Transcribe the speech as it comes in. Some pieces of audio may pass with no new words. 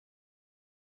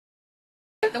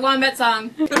The Wombat Song.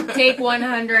 Take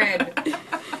 100.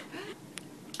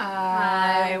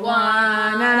 I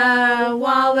want a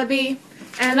wallaby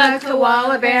and a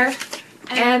koala bear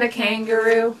and a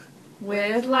kangaroo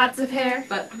with lots of hair.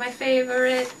 But my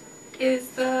favorite is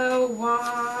the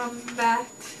wombat.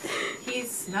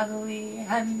 He's snuggly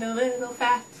and a little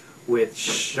fat. With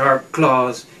sharp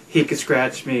claws, he can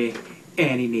scratch me,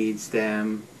 and he needs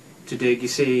them to dig, you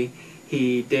see.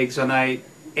 He digs all night,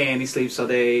 and he sleeps all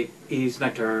day. He's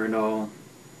nocturnal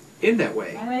in that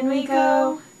way. When we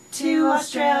go to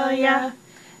Australia,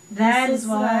 that is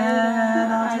what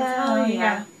I'll tell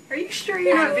ya. Are you sure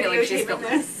you're not videotaping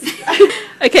this?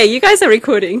 Okay, you guys are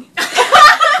recording.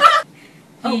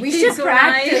 Oh, we should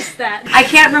practice that. I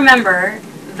can't remember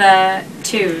the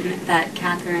tune that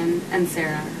Catherine and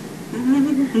Sarah.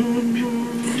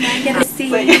 I get to see.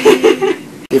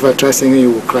 If I try singing,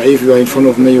 you will cry. If you are in front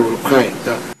of me, you will cry.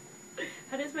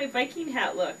 How does my Viking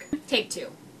hat look? Take 2.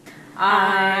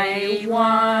 I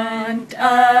want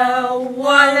a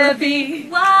wallaby.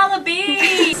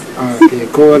 Wallaby! Des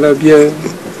koala bears,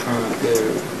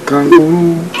 des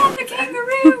kangaroo. And the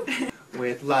kangaroo!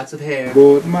 With lots of hair.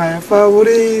 But my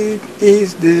favorite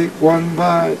is the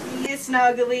wombat. He is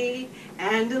snuggly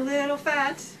and a little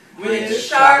fat. With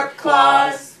sharp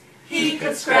claws, he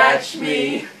could scratch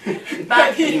me,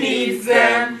 but he needs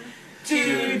them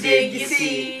to dig, you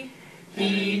see.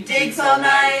 He digs all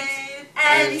night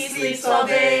and he sleeps all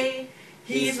day.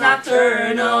 He's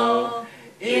nocturnal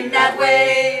in that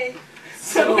way.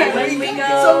 So when we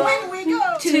go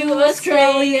to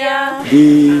Australia,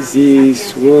 This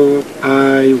is what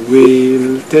I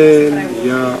will tell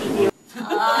ya.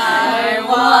 I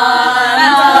want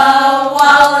a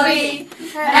wallaby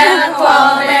and a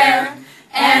koala bear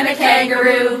and a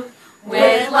kangaroo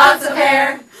with lots of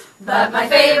hair. But my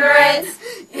favorite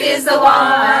is the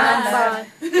wombat.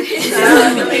 He's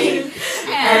ugly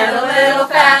and a little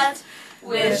fat.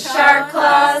 With sharp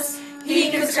claws,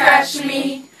 he can scratch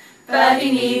me, but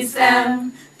he needs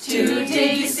them to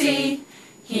dig, you see.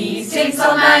 He digs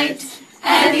all night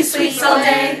and he sleeps all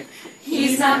day.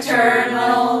 He's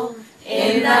nocturnal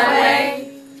in that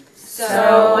way.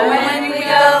 So when we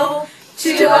go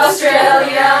to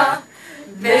Australia,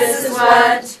 this is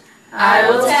what I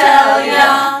will tell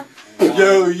ya.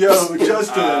 Yo,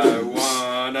 Justin. I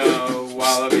want a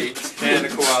wallaby and a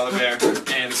koala bear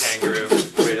and a kangaroo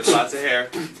with lots of hair.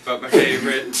 But my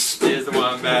favorite is the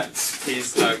wombat.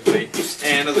 He's snuggly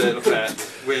and a little fat.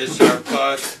 With sharp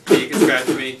claws, he can scratch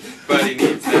me, but he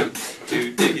needs them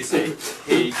to dig, you see.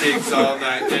 He digs all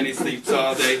night and he sleeps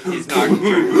all day. He's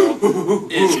nocturnal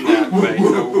in that way.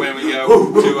 So when we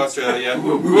go to Australia,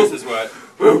 this is what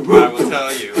I will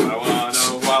tell you. I want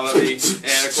a wallaby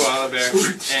and a koala bear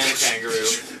and a kangaroo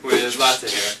with lots of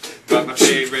hair. But my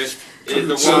favorite is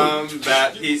the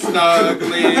wombat. He's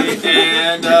snuggly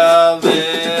and a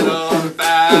little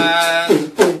fat.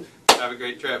 Have a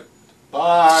great trip.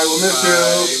 Bye, we'll miss you.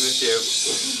 Bye, miss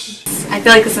you. I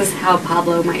feel like this is how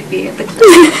Pablo might be at the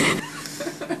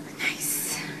club.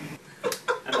 Nice.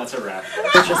 And that's a wrap.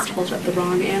 I just told up the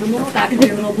wrong animal. That could be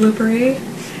a little bloopery.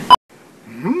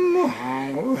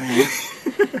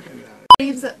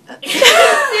 Sleeps all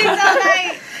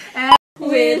night.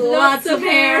 With lots of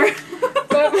hair.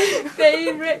 But my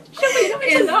favorite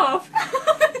is off.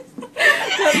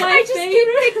 But my I just keep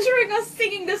picturing us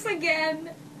singing this again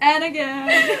and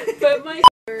again. But my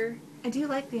I do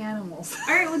like the animals.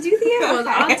 Alright, we'll do the animals.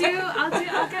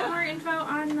 I'll get more info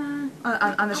on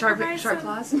On the sharp provide some-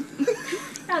 claws.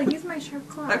 I'll use my sharp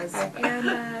claws.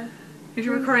 And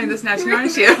You're recording this now too,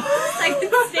 aren't you? I can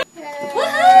say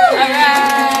Alright.